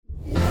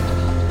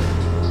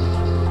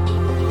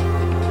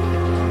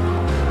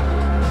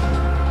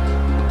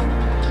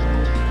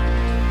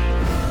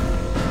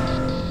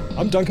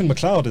I'm Duncan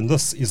Mcleod, and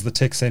this is the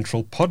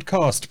TechCentral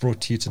podcast,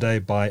 brought to you today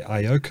by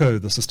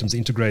iOCO, the systems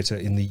integrator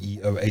in the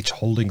EOH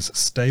Holdings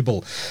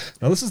stable.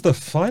 Now, this is the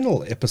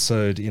final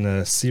episode in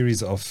a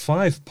series of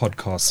 5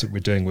 podcasts that we're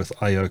doing with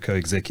iOCO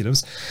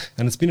executives,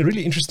 and it's been a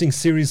really interesting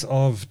series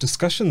of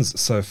discussions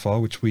so far,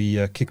 which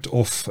we kicked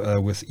off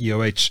with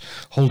EOH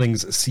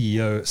Holdings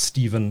CEO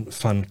Stephen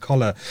van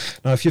Coller.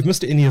 Now, if you've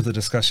missed any of the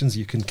discussions,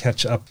 you can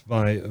catch up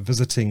by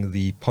visiting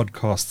the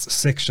podcasts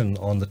section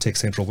on the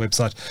TechCentral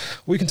website,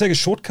 or you can take a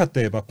shortcut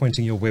there by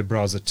pointing your web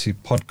browser to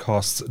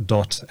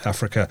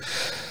podcasts.africa.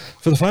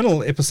 For the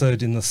final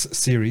episode in this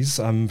series,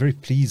 I'm very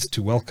pleased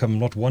to welcome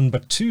not one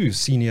but 2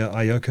 senior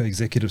iOCO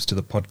executives to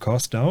the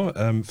podcast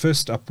now.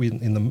 First up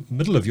in the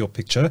middle of your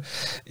picture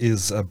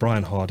is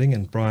Brian Harding,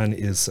 and Brian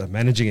is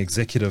Managing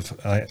Executive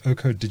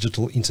iOCO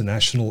Digital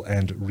International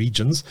and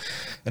Regions.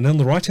 And on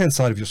the right-hand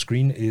side of your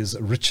screen is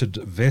Richard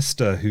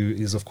Vester, who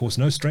is, of course,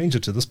 no stranger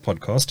to this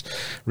podcast.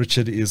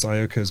 Richard is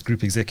iOCO's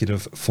Group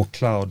Executive for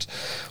Cloud.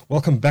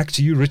 Welcome back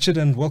to you, Richard,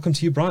 and welcome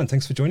to you, Brian.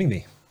 Thanks for joining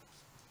me.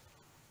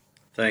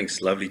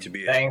 Thanks. Lovely to be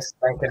here. Thanks,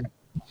 Duncan.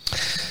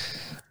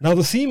 Now,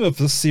 the theme of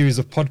this series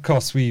of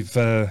podcasts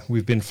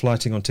we've been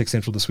flighting on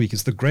TechCentral this week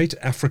is the great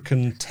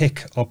African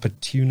tech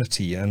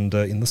opportunity. And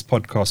in this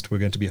podcast, we're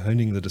going to be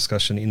honing the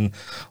discussion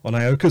on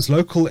iOCO's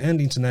local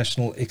and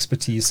international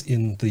expertise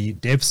in the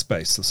dev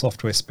space, the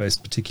software space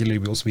particularly.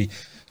 We'll also be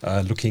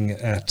looking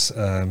at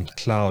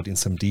cloud in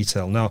some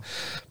detail. Now,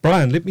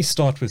 Brian, let me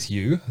start with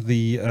you.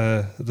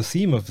 The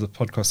theme of the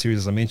podcast series,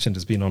 as I mentioned,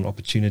 has been on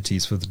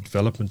opportunities for the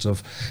development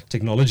of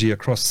technology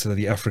across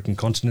the African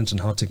continent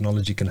and how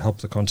technology can help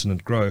the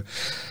continent grow.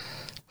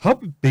 How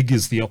big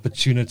is the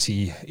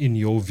opportunity in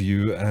your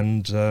view,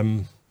 and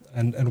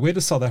where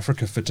does South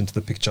Africa fit into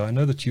the picture? I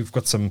know that you've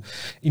got some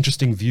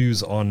interesting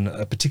views on,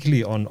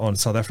 particularly on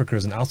South Africa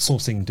as an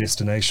outsourcing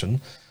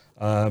destination.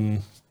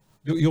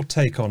 Your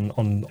take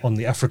on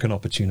the African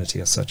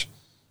opportunity as such?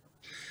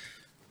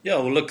 Yeah,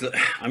 well, look,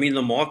 I mean,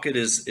 the market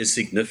is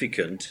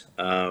significant,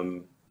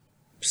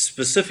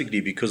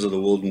 specifically because of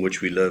the world in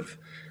which we live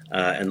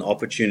and the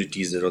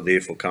opportunities that are there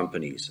for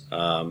companies.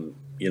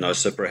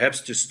 So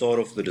perhaps to start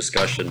off the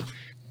discussion,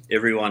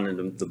 everyone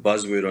and the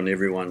buzzword on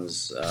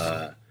everyone's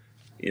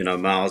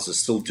mouths is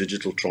still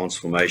digital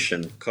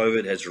transformation.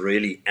 COVID has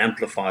really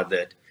amplified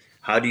that.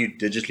 How do you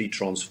digitally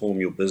transform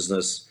your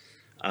business?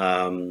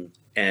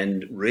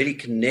 And really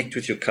connect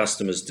with your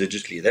customers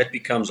digitally? That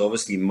becomes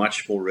obviously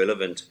much more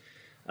relevant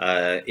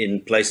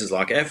in places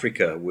like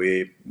Africa,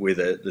 where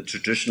the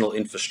traditional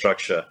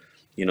infrastructure,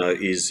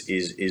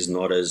 is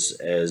not as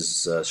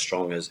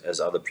strong as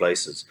other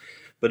places.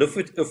 But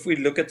if we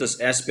look at this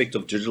aspect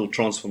of digital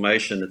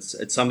transformation,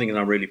 it's something that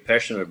I'm really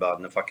passionate about,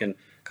 and if I can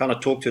kind of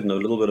talk to it in a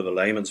little bit of a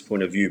layman's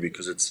point of view,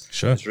 because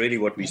it's really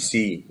what we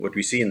see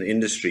in the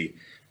industry.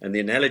 And the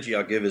analogy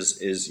I give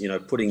is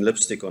putting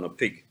lipstick on a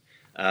pig.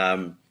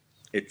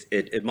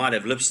 It might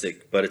have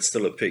lipstick, but it's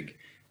still a pig.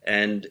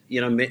 And,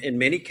 in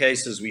many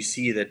cases, we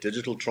see that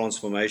digital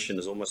transformation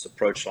is almost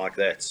approached like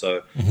that.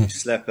 So you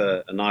slap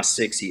a nice,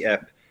 sexy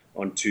app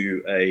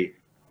onto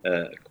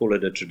call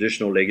it a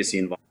traditional legacy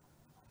environment.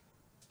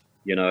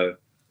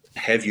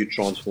 Have you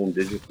transformed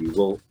digitally?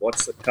 Well,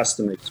 what's the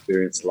customer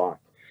experience like?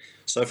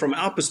 So from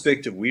our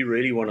perspective, we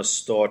really want to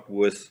start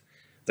with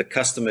the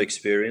customer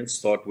experience,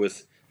 start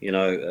with,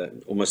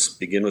 almost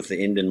begin with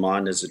the end in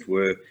mind, as it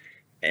were,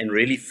 and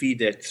really feed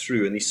that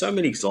through. And there's so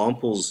many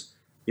examples,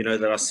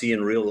 that I see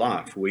in real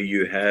life where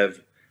you have,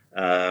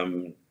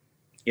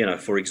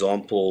 for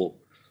example,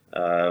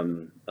 a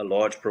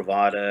large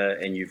provider,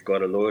 and you've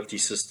got a loyalty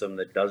system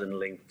that doesn't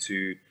link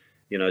to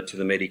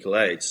the medical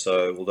aid.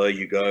 So although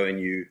you go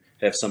and you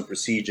have some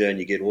procedure and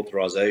you get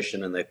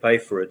authorization and they pay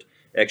for it,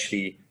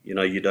 actually,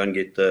 you don't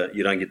get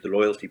the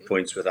loyalty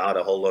points without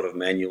a whole lot of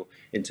manual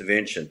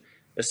intervention.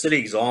 A silly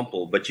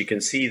example, but you can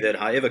see that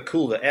however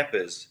cool the app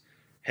is,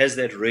 has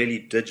that really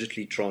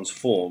digitally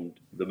transformed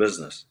the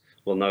business?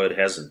 Well, no, it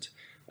hasn't.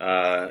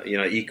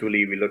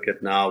 Equally, we look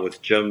at now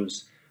with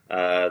gyms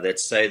that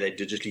say they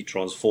digitally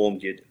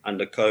transformed, yet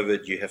under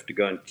COVID, you have to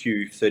go and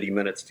queue 30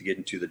 minutes to get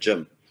into the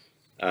gym.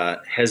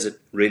 Has it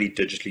really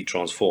digitally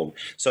transformed?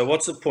 So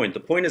what's the point? The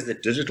point is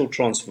that digital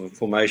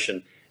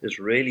transformation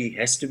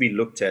has to be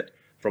looked at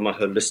from a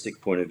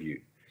holistic point of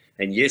view.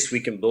 And yes, we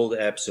can build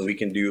apps and we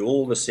can do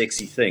all the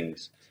sexy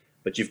things,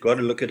 but you've got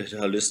to look at it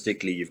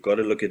holistically. You've got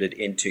to look at it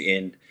end to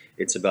end.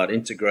 It's about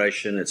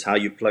integration. It's how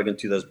you plug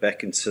into those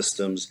backend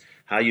systems,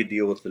 how you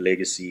deal with the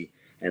legacy,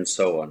 and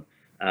so on.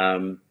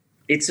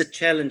 It's a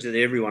challenge that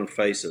everyone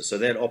faces. So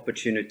that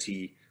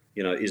opportunity,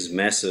 is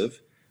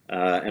massive.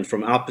 And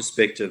from our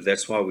perspective,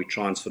 that's why we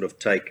try and sort of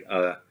take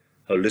a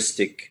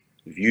holistic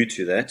view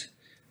to that.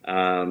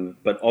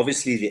 But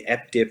obviously, the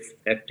app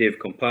dev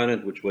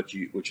component,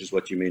 which is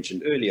what you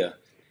mentioned earlier,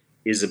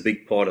 is a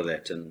big part of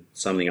that, and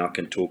something I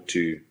can talk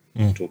to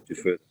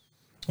further.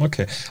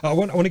 Okay. I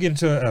want to get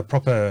into a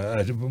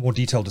proper, more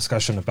detailed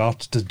discussion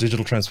about the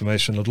digital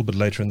transformation a little bit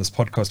later in this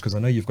podcast, because I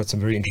know you've got some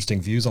very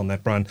interesting views on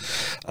that, Brian.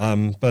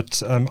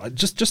 But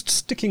just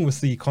sticking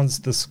with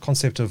this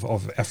concept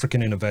of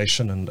African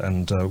innovation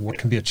and what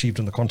can be achieved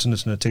on the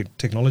continent in a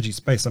technology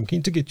space, I'm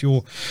keen to get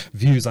your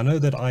views. I know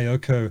that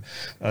iOCO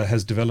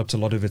has developed a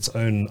lot of its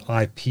own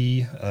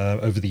IP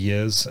over the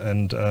years,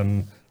 and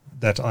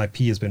that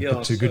IP has been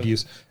put to good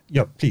use.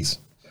 Yeah, please.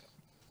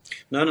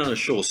 No,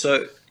 sure.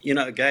 So,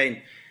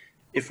 again,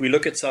 if we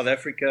look at South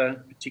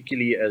Africa,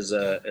 particularly as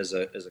a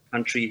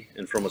country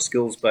and from a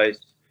skills base,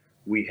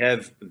 we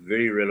have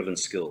very relevant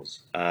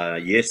skills.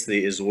 Yes, there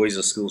is always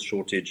a skills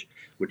shortage,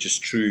 which is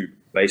true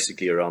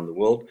basically around the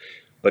world,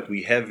 but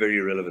we have very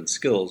relevant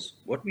skills.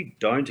 What we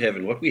don't have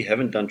and what we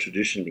haven't done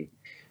traditionally,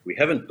 we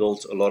haven't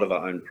built a lot of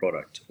our own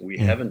product. We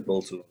haven't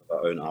built a lot of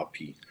our own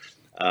IP.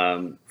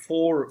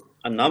 For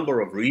a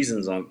number of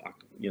reasons, I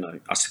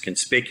can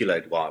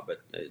speculate why,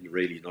 but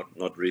really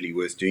not really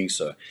worth doing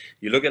so.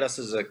 You look at us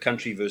as a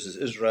country versus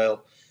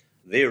Israel,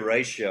 their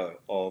ratio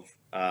of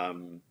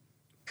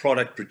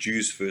product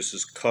produced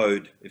versus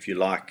code, if you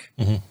like,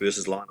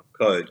 versus line of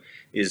code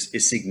is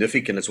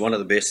significant. It's one of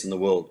the best in the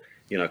world,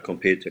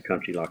 compared to a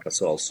country like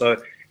ourselves.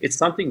 So it's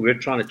something we're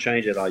trying to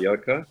change at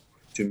iOCO,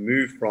 to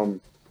move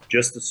from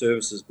just the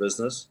services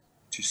business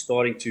to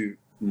starting to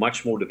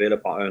much more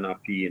develop our own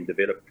IP and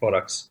develop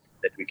products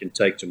that we can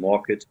take to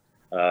market.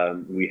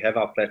 We have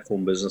our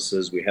platform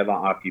businesses, we have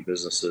our IP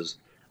businesses,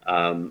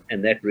 and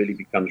that really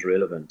becomes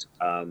relevant.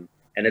 And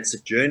it's a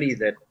journey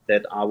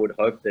that I would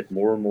hope that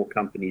more and more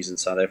companies in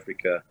South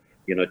Africa,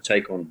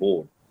 take on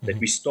board, that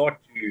we start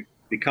to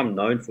become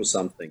known for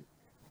something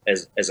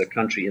as a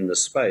country in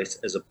this space,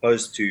 as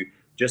opposed to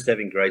just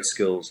having great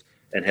skills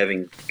and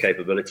having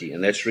capability.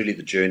 And that's really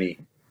the journey,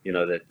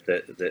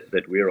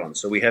 that we're on.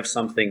 So we have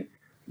something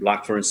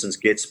like, for instance,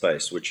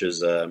 GetSpace, which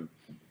is a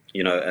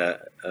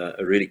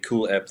really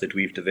cool app that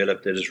we've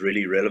developed that is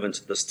really relevant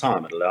at this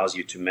time. It allows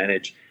you to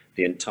manage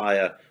the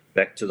entire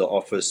back to the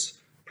office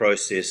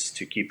process,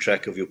 to keep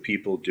track of your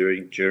people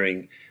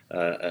during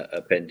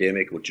a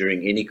pandemic or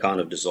during any kind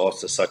of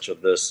disaster such as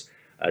this,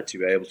 to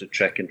be able to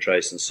track and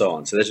trace and so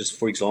on. So that's just,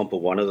 for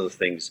example, one of the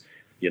things,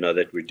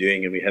 that we're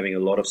doing, and we're having a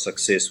lot of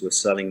success with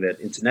selling that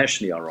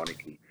internationally,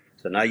 ironically.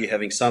 So now you're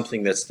having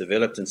something that's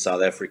developed in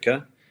South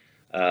Africa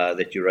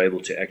that you're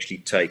able to actually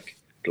take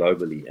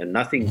globally, and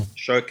nothing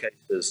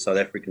showcases South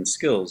African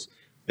skills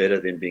better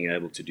than being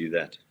able to do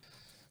that.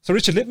 So,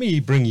 Richard, let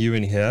me bring you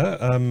in here.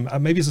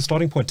 Maybe as a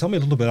starting point, tell me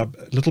a little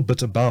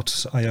bit about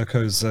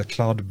iOCO's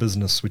cloud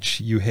business,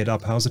 which you head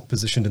up. How is it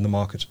positioned in the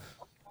market?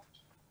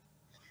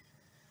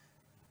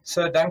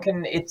 So,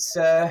 Duncan, it's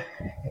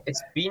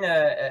been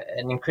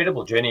an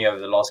incredible journey over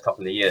the last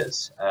couple of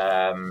years.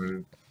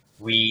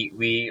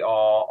 We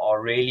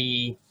are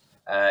really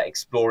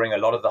exploring a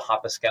lot of the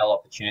hyperscale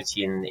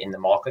opportunity in the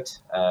market,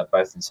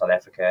 both in South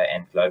Africa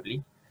and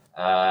globally.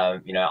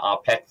 Our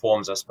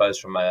platforms, I suppose,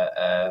 from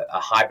a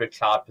hybrid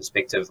cloud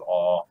perspective,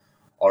 are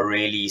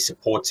really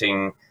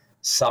supporting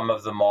some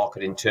of the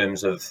market in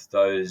terms of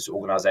those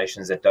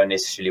organizations that don't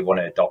necessarily want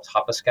to adopt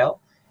hyperscale,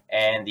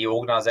 and the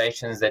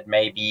organizations that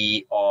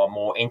maybe are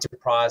more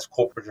enterprise,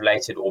 corporate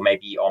related, or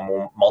maybe are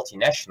more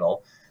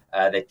multinational,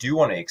 that do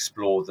want to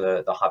explore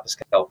the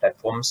hyperscale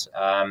platforms.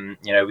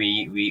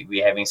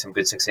 We're having some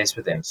good success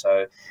with them.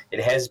 So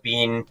it has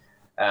been,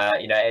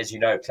 as you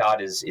know,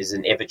 cloud is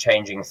an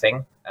ever-changing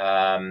thing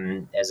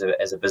as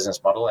a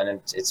business model,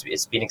 and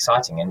it's been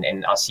exciting,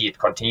 and I see it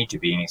continue to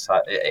be an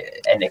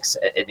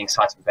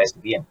exciting place to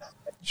be in.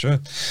 Sure.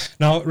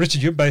 Now,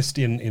 Richard, you're based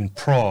in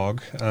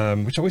Prague,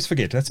 which I always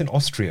forget. That's in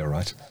Austria,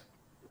 right?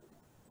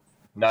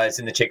 No, it's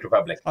in the Czech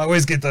Republic. I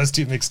always get those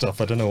two mixed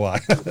up. I don't know why.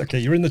 Okay,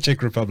 you're in the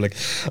Czech Republic.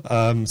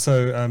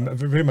 So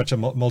very much a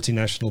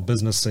multinational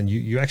business, and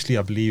you actually,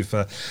 I believe,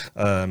 have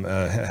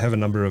a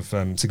number of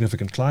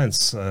significant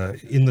clients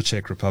in the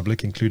Czech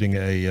Republic, including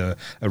a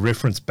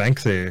reference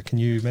bank there. Can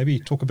you maybe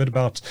talk a bit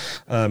about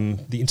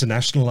the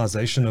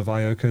internationalization of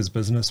iOCO's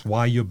business,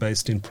 why you're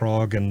based in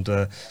Prague, and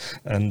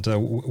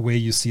where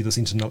you see this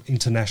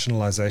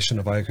internationalization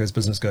of iOCO's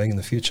business going in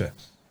the future?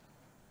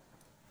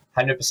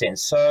 100%.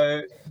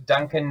 So,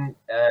 Duncan,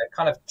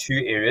 kind of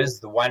two areas.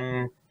 The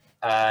one,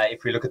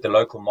 if we look at the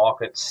local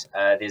market,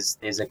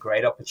 there's a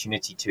great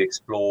opportunity to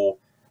explore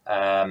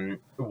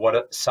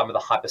what some of the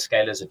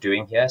hyperscalers are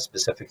doing here,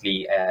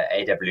 specifically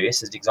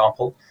AWS as an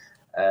example.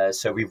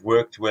 So we've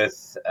worked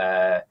with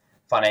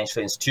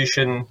financial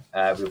institution.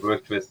 We've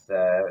worked with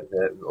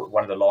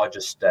one of the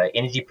largest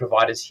energy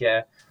providers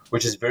here,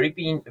 which has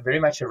been very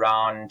much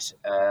around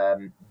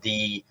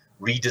the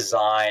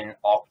redesign,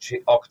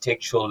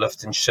 architectural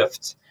lift and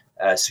shift,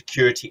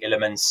 security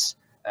elements,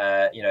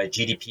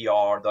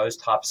 GDPR, those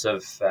types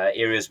of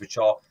areas which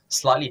are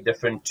slightly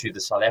different to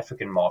the South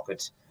African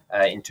market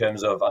in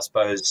terms of, I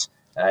suppose,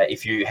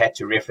 if you had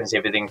to reference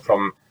everything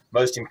from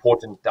most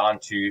important down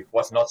to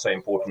what's not so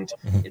important,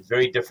 it's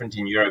very different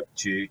in Europe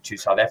to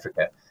South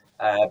Africa.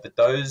 But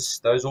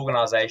those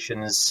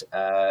organizations,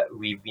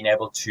 we've been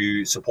able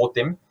to support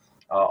them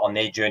on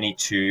their journey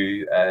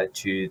to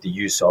the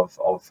use of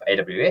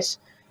AWS.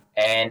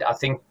 And I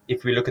think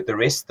if we look at the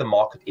rest of the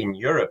market in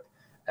Europe,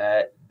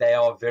 they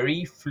are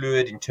very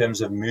fluid in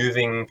terms of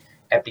moving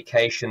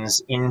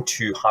applications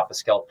into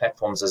hyperscale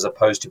platforms as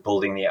opposed to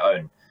building their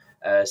own.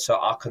 So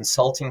our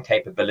consulting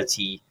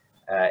capability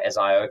as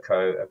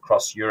iOCO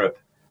across Europe,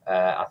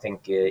 I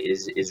think,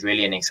 is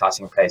really an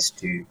exciting place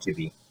to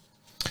be.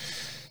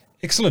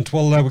 Excellent.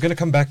 Well, we're going to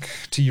come back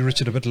to you,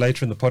 Richard, a bit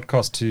later in the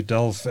podcast to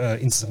delve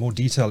into some more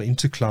detail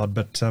into cloud.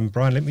 But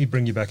Brian, let me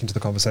bring you back into the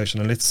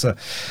conversation, and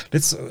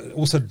let's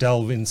also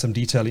delve in some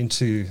detail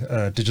into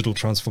digital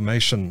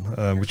transformation,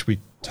 which we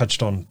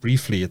touched on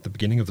briefly at the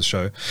beginning of the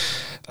show.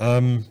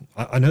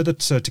 I know that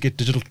to get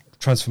digital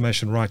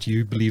transformation right,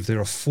 you believe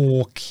there are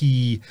 4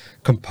 key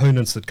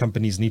components that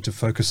companies need to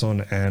focus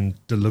on and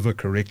deliver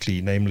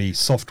correctly, namely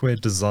software,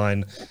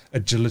 design,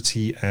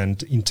 agility,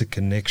 and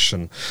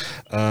interconnection.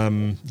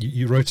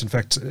 You wrote, in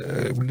fact,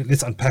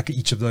 let's unpack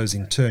each of those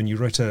in turn. You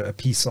wrote a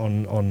piece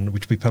on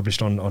which we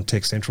published on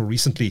TechCentral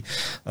recently,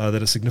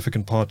 that a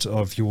significant part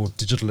of your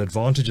digital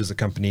advantage as a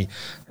company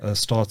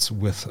starts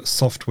with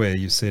software.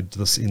 You said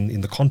this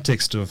in the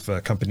context of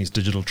companies'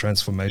 digital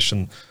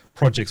transformation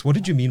projects. What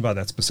did you mean by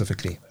that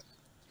specifically?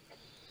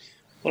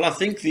 Well, I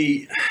think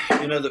the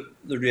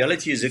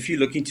reality is, if you're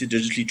looking to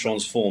digitally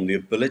transform, the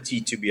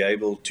ability to be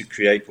able to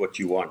create what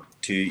you want,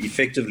 to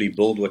effectively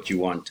build what you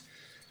want,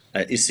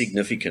 is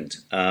significant.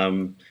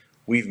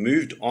 We've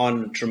moved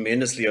on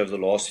tremendously over the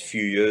last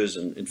few years,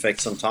 and in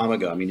fact, some time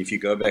ago. I mean, if you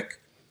go back,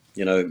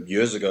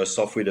 years ago,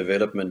 software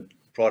development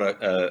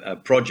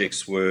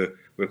projects were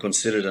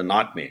considered a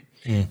nightmare,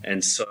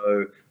 and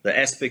so the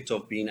aspect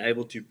of being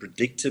able to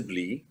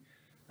predictably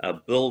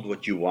build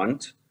what you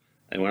want.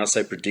 And when I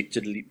say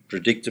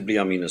predictably,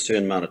 I mean a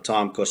certain amount of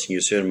time costing you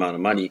a certain amount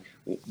of money,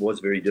 was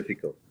very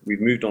difficult.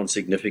 We've moved on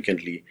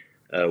significantly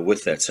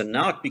with that. So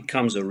now it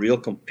becomes a real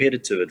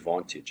competitive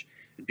advantage.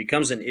 It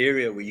becomes an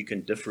area where you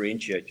can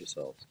differentiate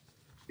yourself,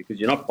 because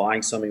you're not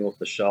buying something off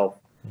the shelf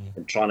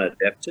and trying to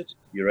adapt it.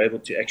 You're able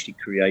to actually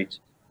create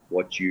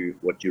what you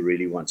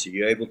really want. So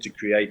you're able to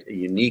create a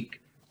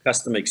unique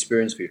customer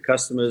experience for your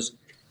customers.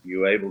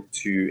 You're able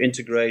to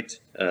integrate,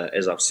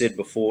 as I've said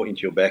before,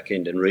 into your back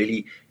end and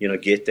really,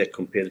 get that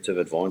competitive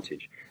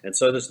advantage. And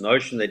so this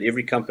notion that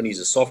every company is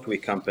a software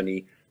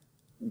company,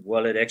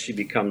 well, it actually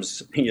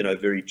becomes,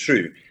 very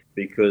true,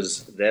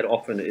 because that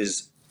often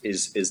is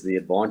the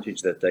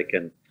advantage that they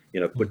can,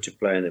 put to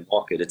play in the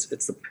market.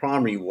 It's the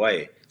primary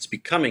way. It's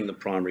becoming the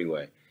primary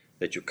way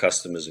that your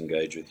customers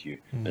engage with you.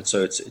 And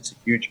so it's a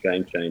huge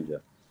game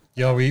changer.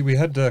 Yeah, we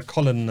had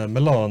Colin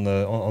Miller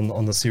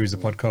on the series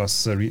of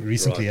podcasts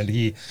recently, right.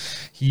 And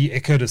he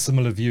echoed a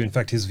similar view. In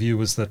fact, his view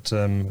was that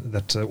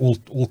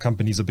all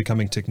companies are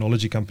becoming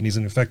technology companies,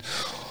 and in fact,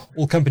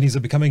 all companies are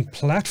becoming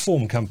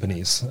platform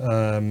companies,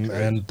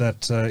 and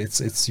that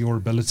it's your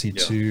ability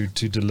to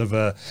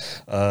deliver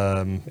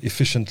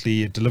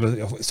efficiently,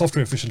 deliver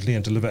software efficiently,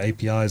 and deliver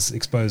APIs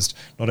exposed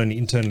not only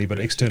internally but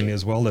externally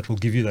as well, that will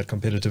give you that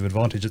competitive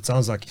advantage. It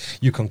sounds like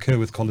you concur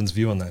with Colin's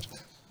view on that.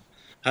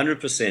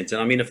 100%.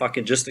 And I mean, if I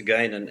can just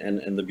again,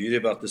 and the beauty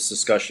about this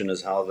discussion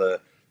is how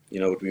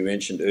what we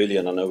mentioned earlier,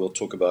 and I know we'll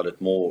talk about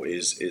it more,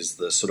 is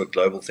the sort of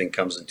global thing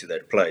comes into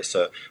that play.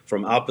 So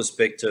from our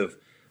perspective,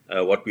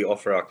 what we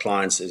offer our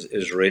clients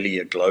is really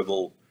a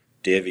global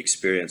dev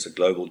experience, a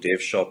global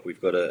dev shop.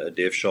 We've got a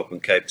dev shop in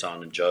Cape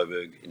Town, in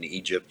Joburg, in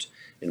Egypt,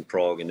 in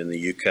Prague, and in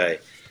the UK.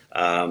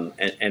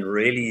 And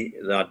really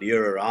the idea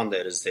around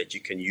that is that you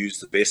can use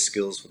the best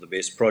skills for the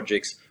best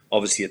projects,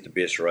 obviously at the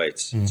best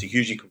rates. It's a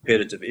hugely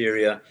competitive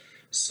area.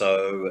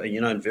 So,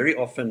 and very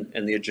often,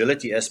 and the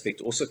agility aspect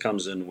also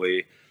comes in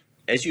where,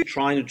 as you're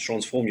trying to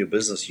transform your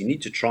business, you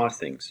need to try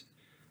things.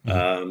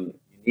 You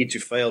need to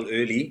fail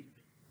early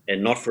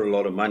and not for a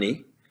lot of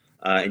money.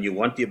 And you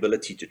want the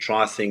ability to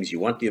try things.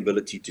 You want the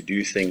ability to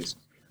do things.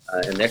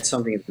 And that's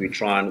something that we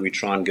try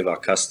and give our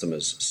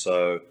customers.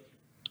 So,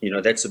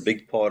 that's a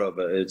big part of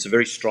it. It's a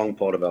very strong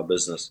part of our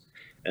business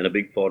and a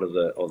big part of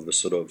the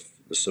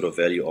sort of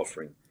value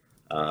offering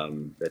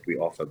that we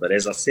offer. But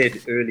as I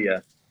said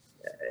earlier,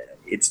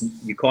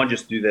 you can't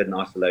just do that in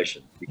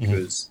isolation,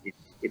 because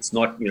it's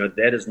not,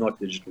 that is not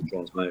digital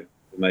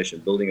transformation.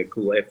 Building a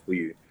cool app for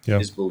you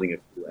is building a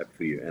cool app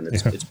for you, and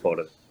it's part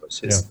of the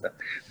process. Yeah.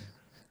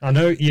 I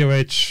know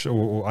EOH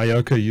or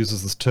iOCO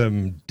uses this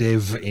term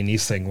dev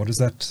anything. What is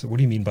that? What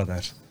do you mean by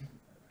that?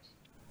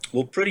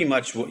 Well, pretty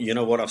much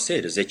what I've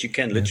said is that you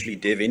can literally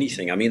dev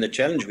anything. I mean, the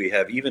challenge we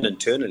have even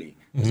internally,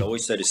 as I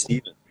always say to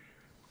Stephen,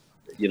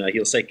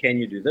 he'll say, "Can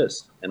you do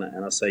this?" And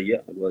I say,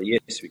 "Yeah, well,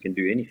 yes, we can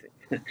do anything."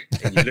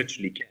 And you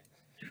literally can.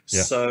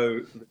 Yeah. So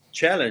the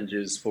challenge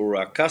is for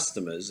our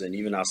customers and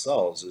even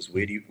ourselves is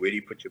where do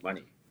you put your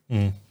money?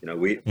 Where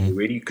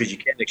do you, because you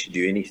can actually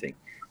do anything,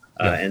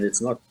 and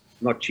it's not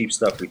cheap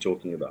stuff we're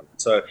talking about.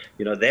 So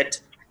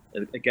that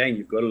again,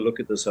 you've got to look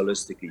at this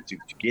holistically to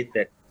get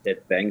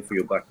that bang for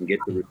your buck and get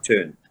the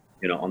return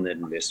on that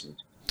investment.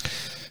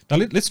 Now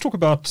let's talk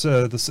about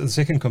the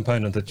second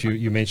component that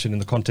you mentioned in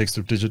the context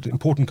of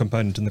important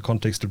component in the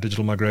context of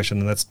digital migration,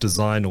 and that's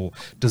design or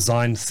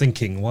design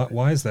thinking.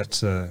 Why is that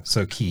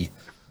so key?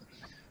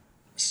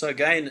 So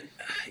again,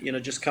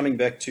 just coming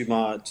back to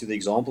the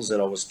examples that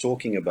I was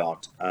talking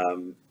about,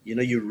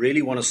 you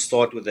really want to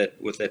start with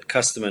that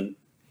customer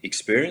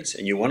experience,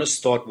 and you want to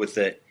start with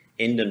the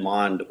end in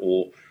mind,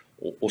 or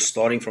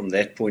starting from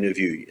that point of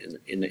view.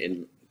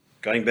 In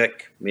going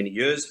back many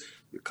years,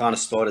 you kind of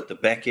start at the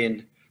back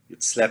end,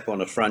 you'd slap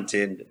on a front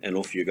end, and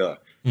off you go.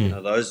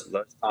 Those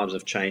times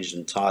have changed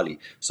entirely.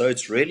 So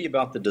it's really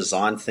about the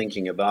design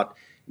thinking, about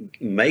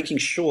making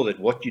sure that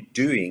what you're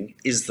doing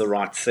is the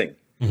right thing.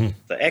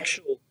 The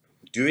actual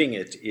doing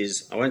it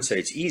is, I won't say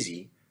it's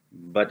easy,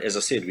 but as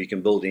I said, we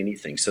can build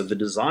anything. So the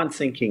design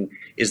thinking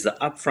is the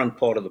upfront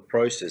part of the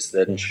process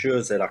that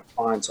ensures that our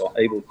clients are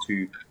able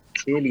to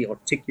clearly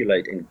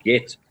articulate and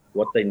get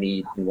what they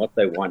need and what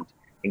they want,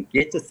 and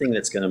get the thing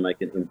that's going to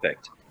make an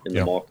impact in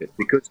the market.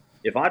 Because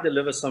if I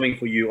deliver something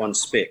for you on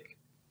spec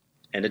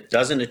and it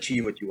doesn't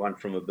achieve what you want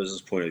from a business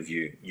point of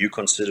view, you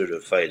consider it a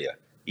failure,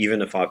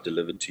 even if I've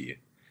delivered to you.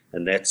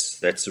 And that's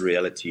the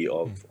reality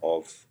of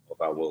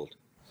our world.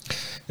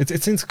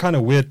 It seems kind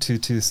of weird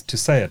to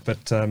say it,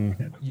 but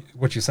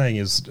what you're saying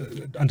is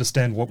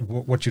understand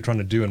what you're trying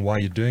to do and why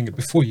you're doing it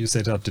before you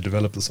set out to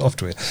develop the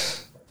software.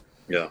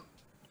 Yeah.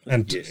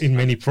 And in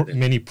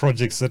many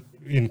projects that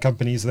in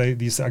companies, I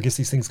guess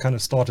these things kind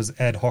of start as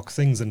ad hoc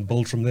things and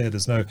build from there.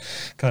 There's no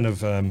kind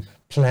of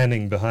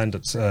planning behind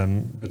it. I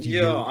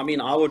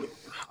mean, I would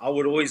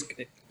always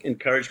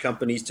encourage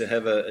companies to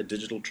have a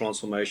digital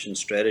transformation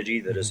strategy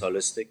that is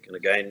holistic. And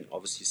again,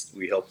 obviously,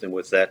 we help them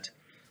with that.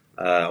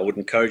 I would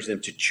encourage them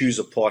to choose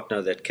a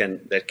partner that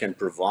can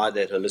provide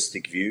that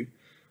holistic view,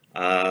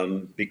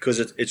 because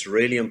it's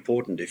really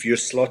important. If you're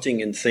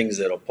slotting in things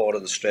that are part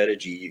of the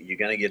strategy, you're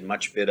going to get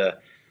much better,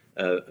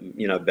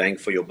 bang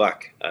for your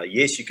buck.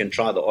 Yes, you can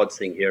try the odd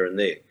thing here and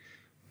there,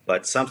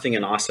 but something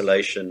in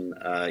isolation,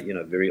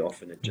 very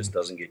often it just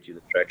doesn't get you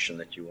the traction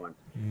that you want.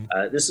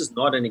 This is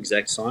not an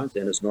exact science,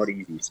 and it's not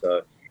easy.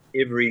 So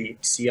every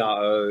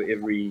CIO,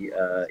 every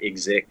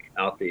exec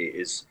out there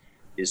is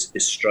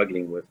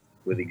struggling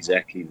with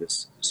exactly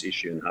this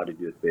issue and how to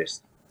do it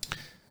best.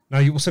 Now,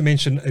 you also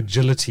mentioned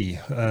agility.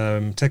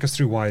 Take us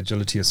through why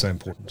agility is so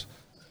important.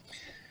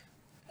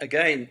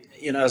 Again,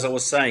 as I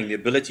was saying, the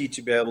ability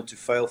to be able to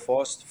fail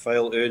fast,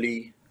 fail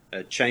early,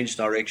 change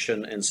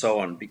direction, and so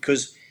on.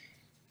 Because,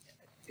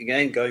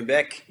 again, going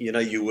back,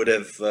 you would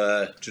have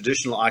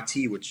traditional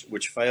IT,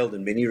 which failed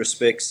in many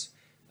respects.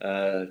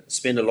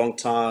 Spend a long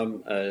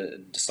time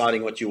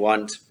deciding what you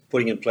want,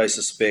 putting in place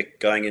a spec,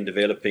 going and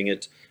developing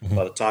it.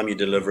 By the time you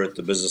deliver it,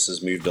 the business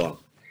has moved on.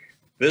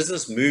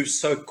 Business moves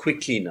so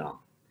quickly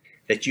now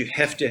that you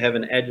have to have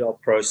an agile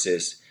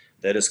process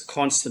that is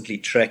constantly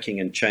tracking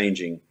and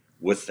changing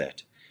with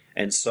that.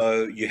 And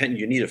so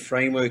you need a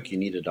framework, you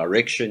need a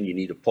direction, you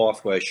need a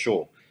pathway,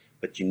 sure,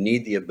 but you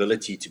need the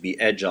ability to be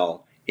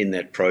agile in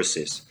that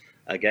process.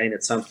 Again,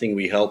 it's something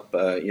we help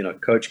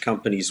coach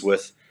companies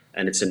with,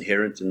 and it's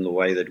inherent in the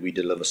way that we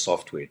deliver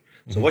software.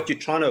 So what you're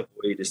trying to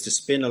avoid is to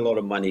spend a lot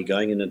of money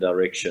going in a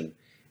direction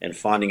and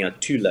finding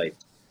out too late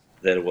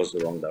that it was the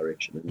wrong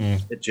direction.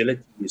 And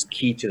agility is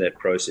key to that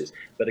process.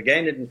 But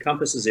again, it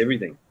encompasses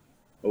everything.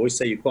 I always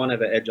say you can't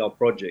have an agile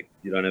project,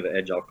 you don't have an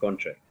agile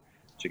contract,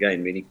 which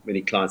again,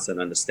 many clients don't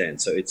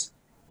understand. So it's,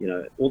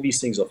 all these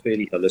things are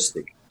fairly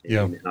holistic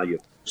in how you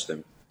approach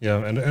them.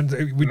 Yeah,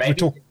 and we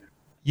talk.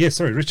 Yeah,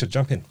 sorry, Richard,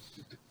 jump in.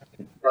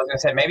 I was going to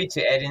say, maybe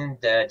to add in,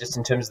 just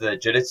in terms of the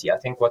agility, I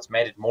think what's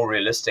made it more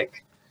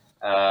realistic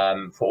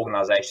for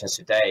organizations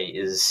today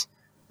is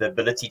the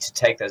ability to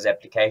take those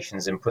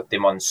applications and put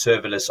them on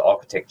serverless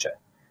architecture,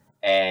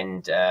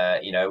 and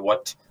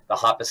what the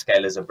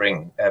hyperscalers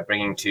are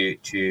bringing to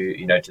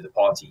the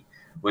party,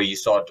 where you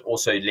start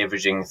also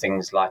leveraging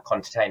things like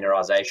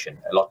containerization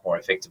a lot more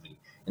effectively.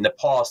 In the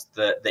past,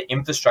 the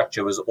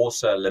infrastructure was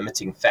also a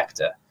limiting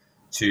factor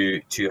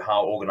to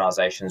how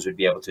organizations would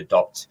be able to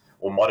adopt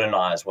or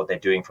modernize what they're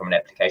doing from an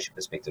application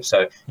perspective.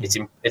 So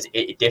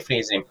it definitely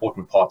is an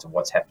important part of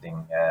what's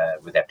happening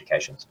with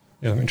applications.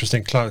 Yeah,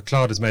 interesting.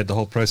 Cloud has made the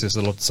whole process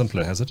a lot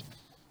simpler, has it?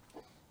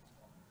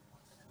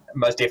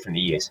 Most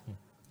definitely, yes.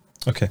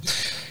 Okay,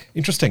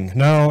 interesting.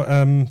 Now,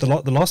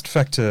 the last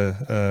factor,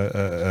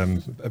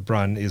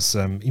 Brian, is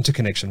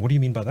interconnection. What do you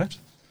mean by that?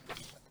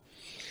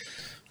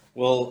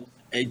 Well,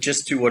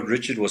 just to what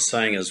Richard was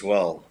saying as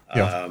well,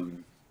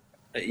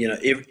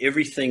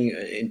 everything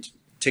in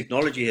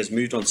technology has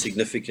moved on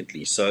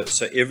significantly. So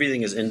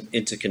everything is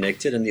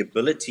interconnected, and the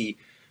ability,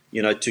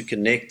 to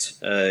connect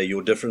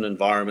your different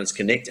environments,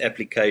 connect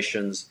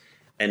applications,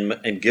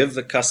 and give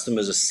the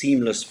customers a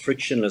seamless,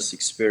 frictionless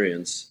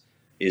experience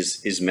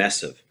is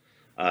massive.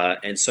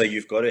 And so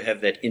you've got to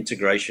have that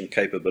integration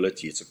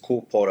capability. It's a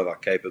core part of our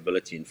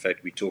capability. In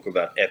fact, we talk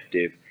about app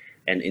dev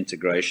and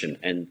integration,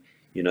 and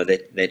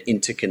that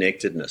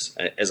interconnectedness.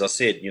 As I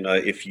said,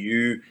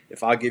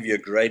 if I give you a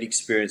great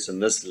experience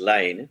in this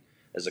lane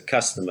as a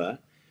customer,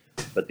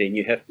 but then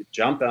you have to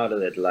jump out of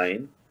that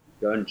lane,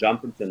 go and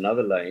jump into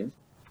another lane,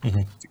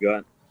 to go.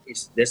 And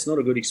that's not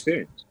a good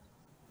experience.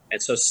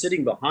 And so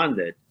sitting behind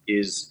that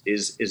is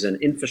an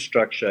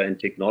infrastructure and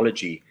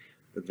technology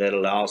that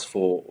allows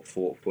for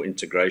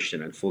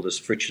integration and for this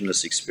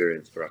frictionless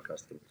experience for our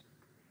customers.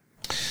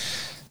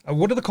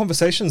 What are the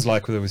conversations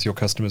like with your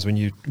customers when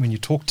you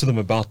talk to them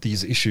about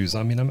these issues?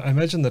 I mean, I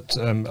imagine that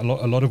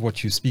a lot of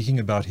what you're speaking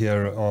about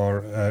here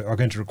are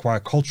going to require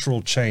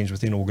cultural change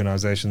within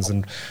organizations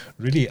and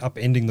really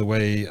upending the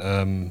way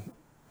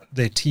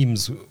their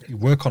teams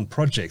work on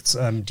projects.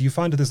 Do you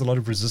find that there's a lot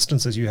of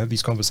resistance as you have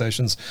these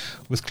conversations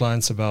with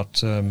clients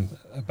about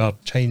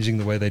changing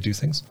the way they do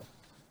things?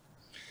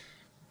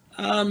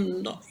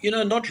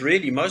 Not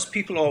really. Most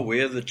people are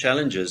aware of the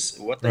challenges.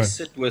 What they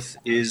sit with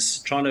is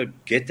trying to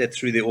get that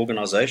through their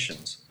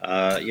organizations.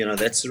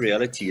 That's the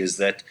reality, is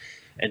that,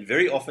 and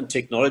very often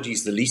technology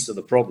is the least of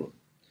the problem.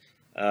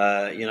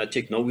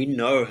 We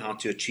know how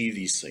to achieve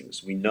these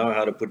things. We know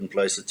how to put in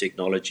place the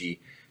technology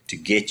to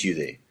get you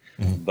there.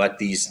 Mm-hmm. But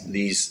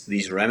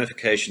these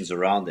ramifications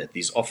around that,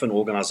 these often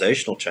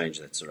organizational change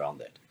that's around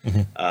that.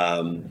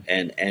 Mm-hmm.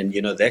 And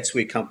that's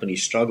where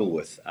companies struggle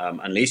with.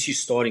 Unless you're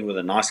starting with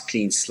a nice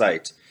clean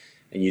slate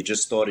and you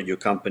just started your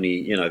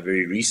company,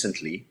 very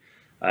recently.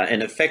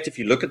 And in fact, if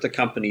you look at the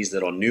companies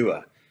that are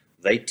newer,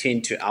 they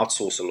tend to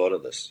outsource a lot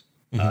of this.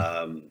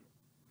 Mm-hmm.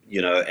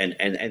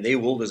 And their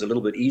world is a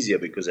little bit easier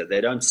because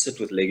they don't sit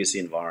with legacy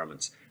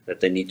environments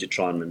that they need to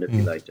try and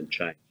manipulate and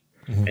change.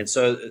 Mm-hmm. And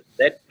so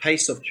that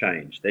pace of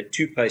change, that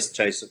two-step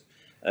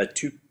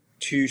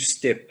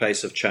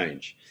pace of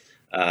change,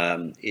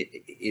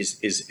 is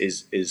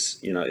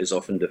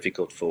often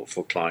difficult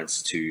for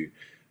clients to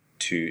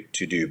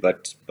do.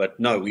 But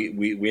no,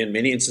 we in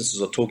many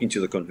instances are talking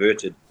to the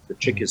converted. The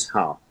trick is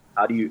how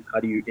do you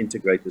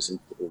integrate this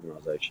into the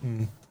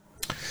organization?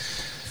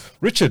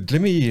 Richard,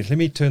 let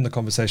me turn the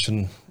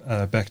conversation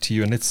back to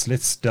you, and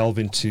let's delve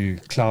into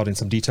cloud in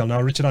some detail.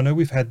 Now, Richard, I know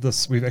we've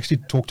actually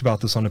talked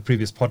about this on a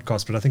previous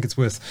podcast, but I think it's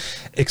worth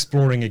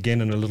exploring again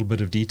in a little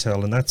bit of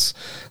detail, and that's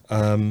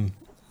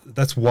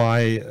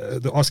why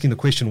asking the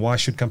question: why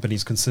should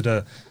companies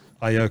consider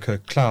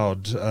iOCO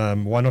Cloud?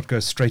 Why not go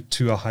straight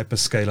to a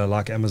hyperscaler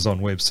like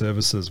Amazon Web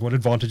Services? What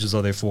advantages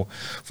are there for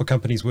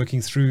companies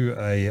working through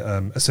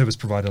a service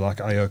provider like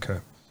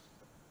iOCO?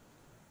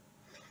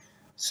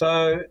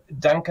 So,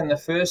 Duncan, the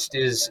first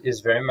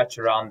is very much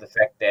around the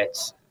fact that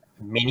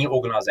many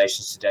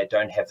organizations today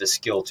don't have the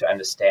skill to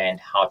understand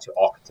how to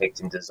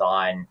architect and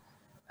design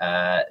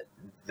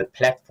the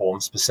platform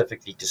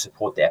specifically to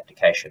support the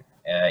application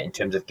in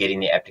terms of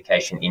getting the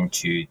application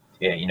into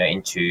a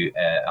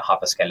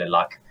hyperscaler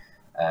like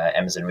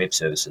Amazon Web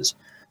Services.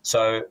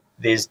 So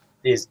there's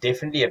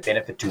definitely a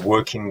benefit to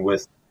working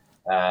with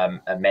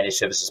a managed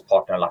services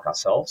partner like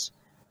ourselves.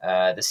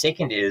 The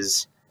second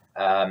is,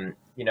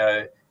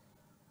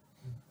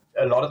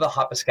 a lot of the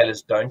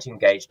hyperscalers don't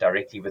engage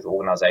directly with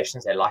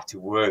organizations. They like to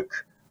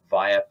work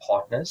via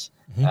partners.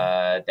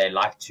 Mm-hmm. They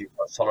like to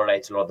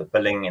consolidate a lot of the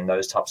billing and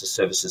those types of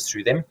services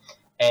through them.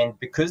 And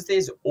because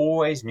there's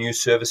always new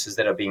services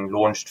that are being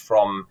launched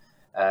from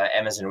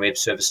Amazon Web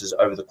Services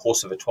over the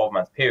course of a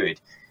 12-month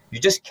period, you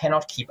just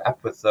cannot keep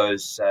up with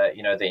those,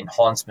 the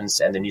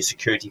enhancements and the new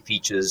security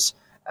features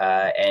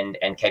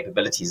and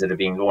capabilities that are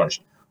being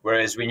launched.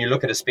 Whereas when you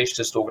look at a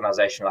specialist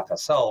organization like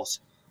ourselves,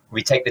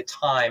 we take the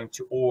time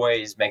to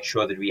always make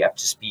sure that we're up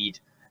to speed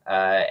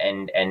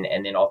and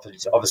then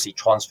obviously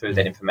transfer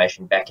that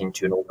information back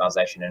into an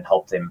organization and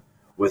help them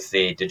with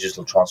their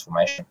digital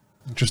transformation.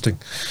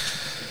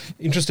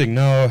 Interesting.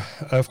 Now,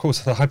 of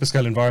course, the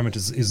hyperscale environment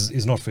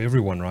is not for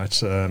everyone,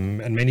 right?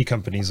 And many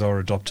companies are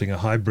adopting a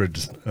hybrid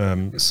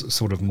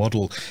sort of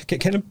model.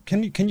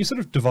 Can you sort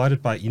of divide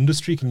it by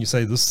industry? Can you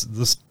say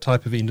this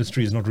type of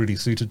industry is not really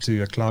suited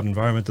to a cloud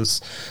environment? This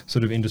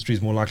sort of industry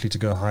is more likely to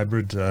go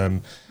hybrid.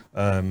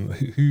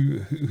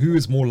 Who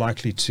is more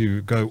likely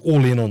to go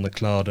all in on the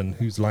cloud and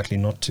who's likely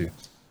not to?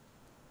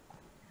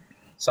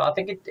 So I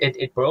think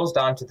it boils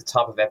down to the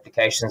type of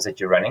applications that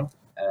you're running.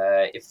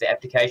 If the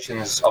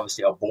applications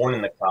obviously are born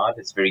in the cloud,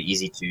 it's very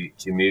easy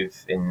to move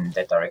in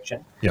that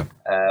direction. Yeah.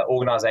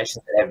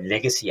 Organizations that have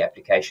legacy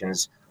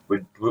applications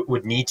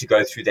would need to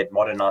go through that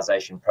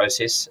modernization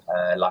process,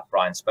 like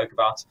Brian spoke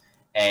about,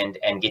 and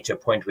get to a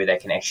point where they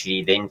can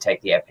actually then take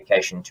the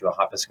application to a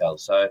hyperscale.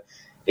 So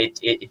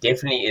it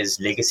definitely is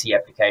legacy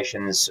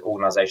applications.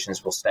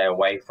 Organizations will stay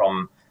away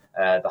from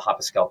the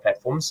hyperscale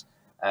platforms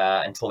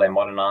until they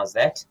modernize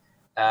that.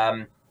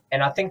 And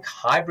I think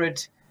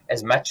hybrid,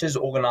 as much as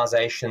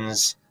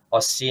organizations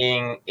are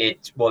seeing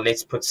it, well,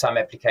 let's put some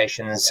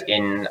applications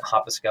in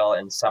hyperscale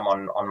and some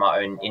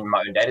in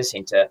my own data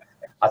center.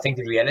 I think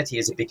the reality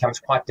is it becomes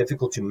quite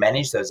difficult to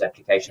manage those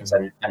applications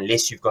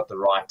unless you've got the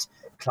right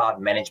cloud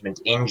management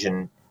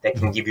engine that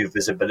can give you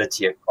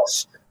visibility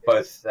across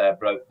both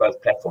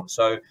platforms.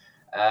 So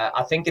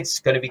I think it's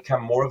going to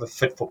become more of a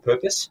fit for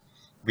purpose.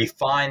 We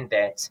find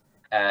that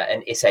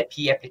an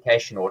SAP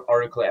application or an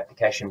Oracle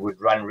application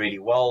would run really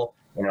well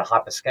in a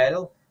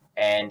hyperscale,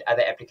 and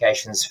other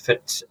applications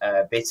fit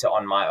better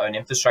on my own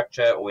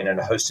infrastructure or in a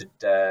hosted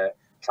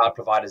cloud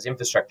provider's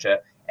infrastructure,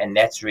 and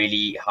that's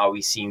really how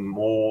we see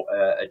more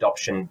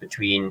adoption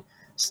between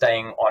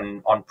staying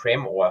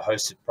on-prem or a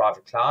hosted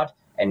private cloud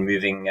and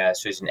moving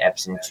certain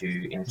apps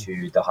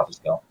into the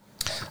hyperscale.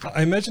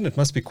 I imagine it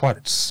must be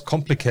quite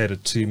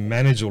complicated to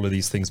manage all of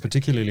these things,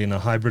 particularly in a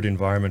hybrid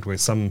environment where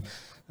some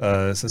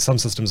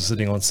systems are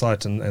sitting on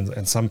site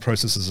and some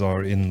processes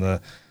are in a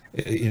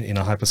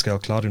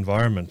hyperscale cloud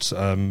environment.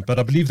 But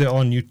I believe there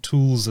are new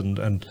tools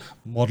and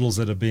models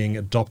that are being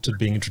adopted,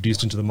 being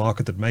introduced into the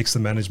market that makes the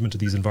management of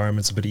these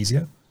environments a bit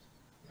easier.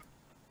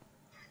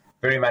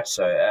 Very much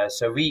so.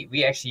 So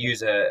we actually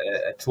use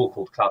a tool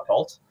called Cloud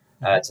Vault.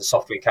 It's a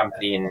software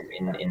company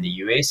in the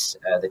US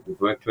that we've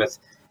worked with.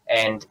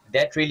 And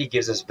that really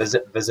gives us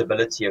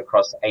visibility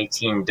across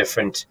 18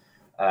 different,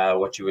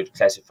 what you would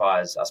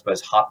classify as, I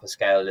suppose,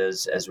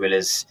 hyperscalers, as well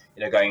as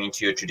going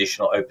into your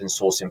traditional open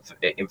source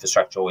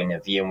infrastructure in a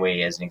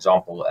VMware, as an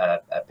example,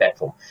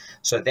 platform.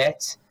 So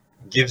that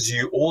gives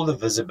you all the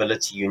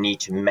visibility you need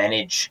to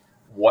manage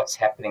what's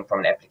happening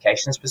from an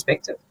applications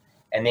perspective.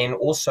 And then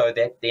also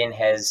that then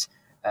has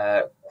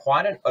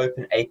quite an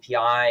open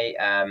API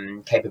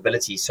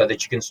capability so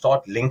that you can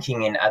start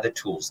linking in other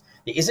tools.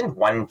 There isn't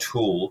one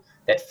tool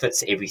that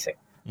fits everything,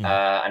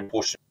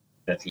 unfortunately.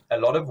 A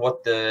lot of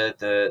what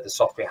the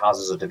software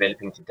houses are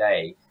developing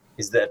today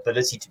is the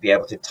ability to be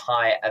able to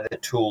tie other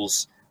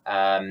tools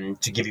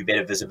to give you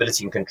better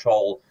visibility and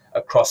control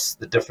across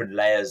the different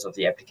layers of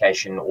the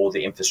application or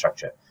the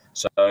infrastructure.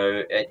 So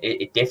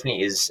it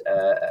definitely is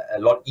a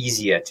lot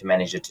easier to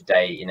manage it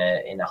today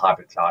in a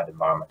hybrid cloud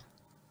environment.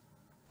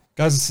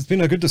 Guys, it's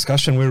been a good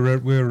discussion.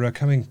 We're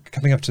coming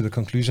up to the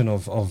conclusion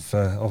of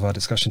our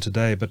discussion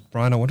today. But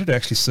Brian, I wanted to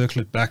actually circle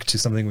it back to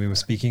something we were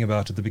speaking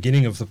about at the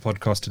beginning of the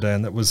podcast today,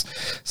 and that was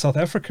South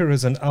Africa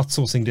as an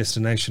outsourcing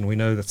destination. We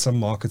know that some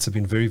markets have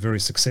been very, very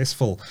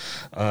successful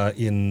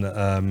in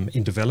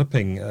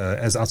developing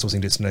as outsourcing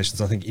destinations.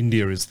 I think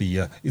India is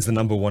the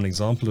number one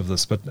example of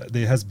this. But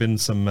there has been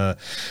some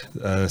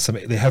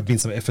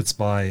efforts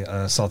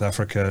by South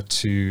Africa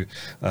to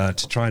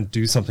try and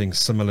do something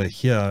similar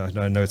here.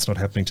 I know it's not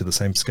happening to the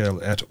same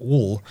scale at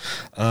all,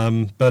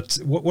 but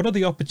what are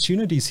the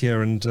opportunities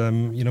here, and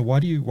why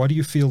do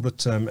you feel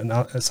that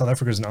South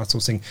Africa as an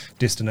outsourcing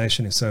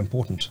destination is so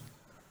important?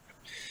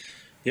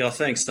 Yeah,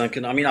 thanks,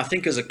 Duncan. I mean, I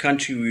think as a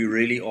country we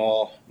really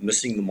are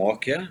missing the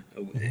mark here.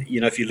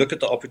 If you look at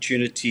the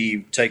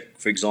opportunity, take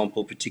for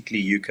example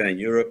particularly UK and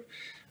Europe,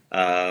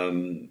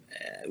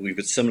 we've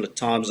got similar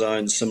time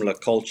zones, similar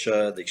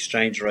culture, the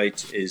exchange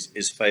rate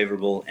is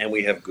favorable, and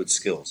we have good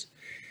skills.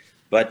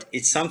 But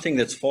it's something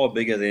that's far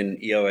bigger than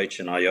EOH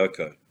and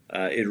iOCO.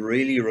 It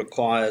really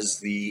requires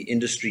the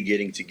industry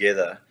getting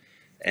together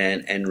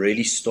and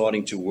really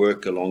starting to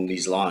work along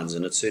these lines.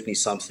 And it's certainly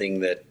something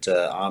that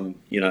I'm,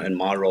 in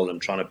my role, I'm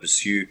trying to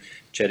pursue,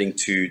 chatting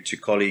to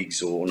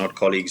colleagues, or not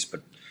colleagues,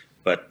 but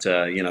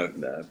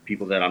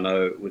people that I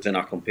know within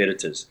our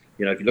competitors.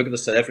 If you look at the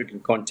South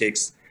African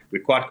context,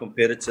 we're quite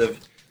competitive.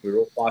 We're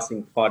all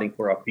fighting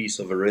for our piece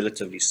of a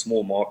relatively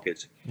small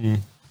market.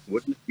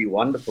 Wouldn't it be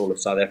wonderful if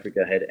South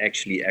Africa had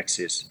actually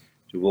access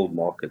to world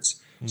markets?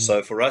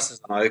 So for us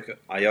as an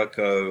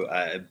iOCO,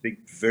 a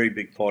very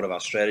big part of our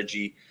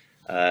strategy,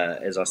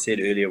 as I said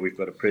earlier, we've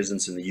got a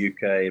presence in the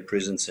UK, a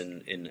presence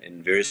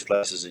in various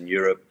places in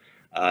Europe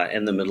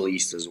and the Middle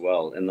East as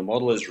well. And the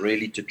model is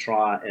really to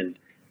try and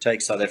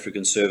take South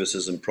African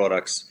services and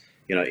products,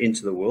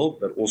 into the world,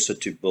 but also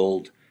to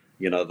build,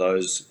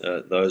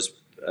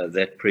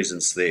 that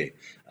presence there.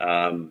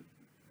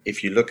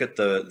 If you look at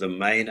the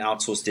main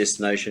outsourced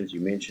destinations,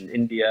 you mentioned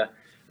India.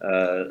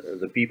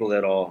 The people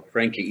that are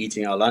frankly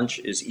eating our lunch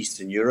is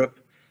Eastern Europe.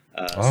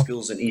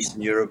 Skills in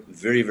Eastern Europe,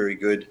 very, very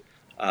good,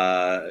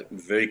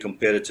 very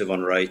competitive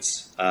on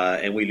rates,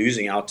 and we're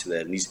losing out to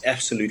that. And there's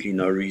absolutely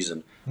no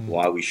reason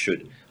why we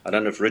should. I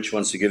don't know if Rich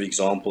wants to give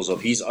examples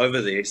of, he's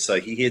over there, so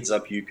he heads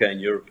up UK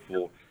and Europe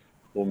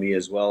for me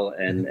as well,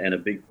 and a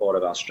big part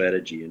of our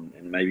strategy,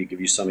 and maybe give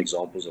you some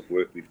examples of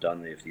work we've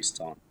done there for this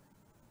time.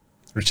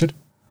 Richard?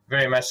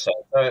 Very much so.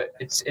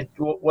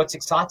 What's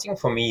exciting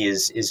for me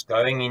is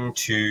going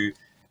into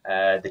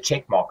the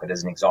Czech market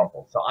as an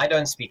example. So I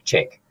don't speak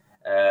Czech,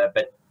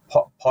 but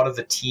part of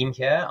the team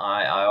here,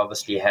 I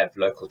obviously have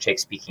local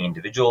Czech-speaking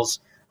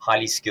individuals,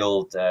 highly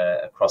skilled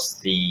across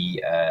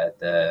the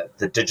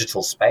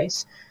digital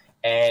space.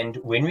 And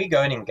when we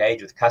go and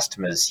engage with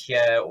customers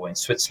here or in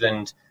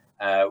Switzerland,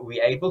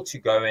 we're able to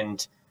go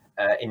and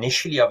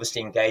initially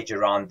obviously engage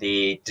around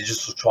the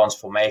digital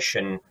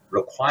transformation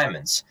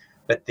requirements,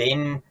 but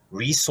then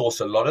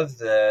resource a lot of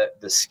the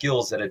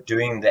skills that are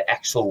doing the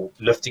actual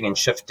lifting and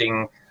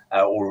shifting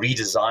or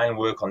redesign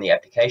work on the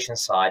application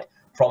side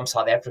from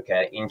South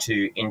Africa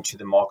into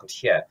the market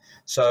here.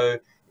 So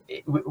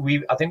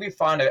I think we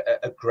found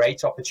a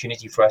great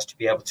opportunity for us to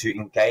be able to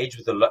engage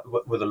with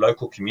the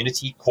local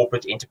community,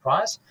 corporate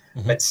enterprise,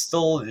 but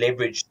still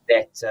leverage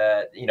that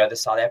the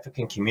South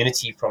African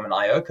community from an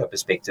iOCO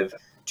perspective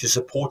to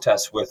support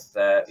us with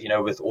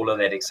with all of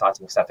that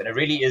exciting stuff. And it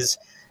really is.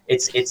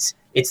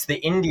 It's the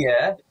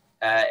India,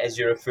 as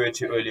you referred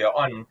to earlier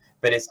on,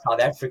 but it's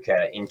South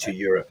Africa into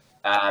Europe.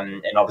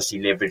 and obviously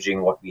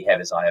leveraging what we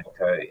have as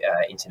iOCO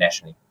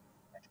internationally.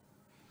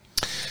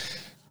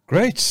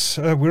 Great.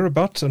 We're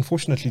about,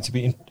 unfortunately, to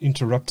be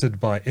interrupted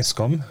by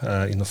Eskom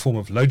in the form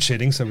of load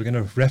shedding, so we're going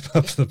to wrap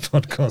up the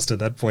podcast at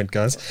that point,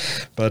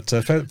 guys. But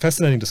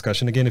fascinating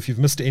discussion. Again, if you've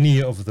missed any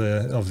of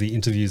the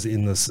interviews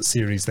in this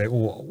series, they're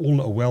all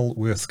well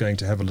worth going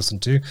to have a listen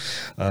to,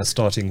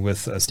 starting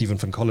with Stephen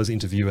van Coller's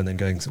interview and then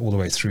going all the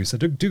way through. So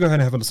do go ahead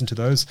and have a listen to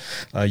those.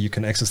 You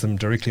can access them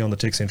directly on the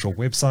TechCentral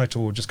website,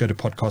 or just go to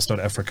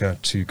podcast.africa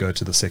to go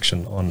to the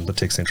section on the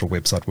TechCentral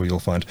website where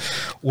you'll find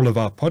all of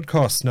our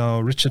podcasts.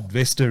 Now, Richard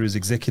Vester is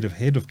Executive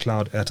Head of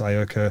Cloud at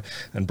iOCO,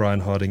 and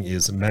Brian Harding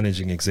is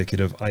Managing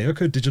Executive,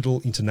 iOCO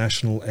Digital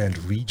International and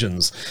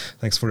Regions.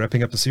 Thanks for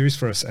wrapping up the series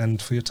for us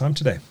and for your time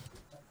today.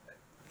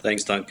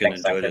 Thanks, Duncan.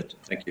 Enjoyed it.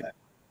 Thank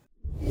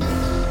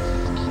you.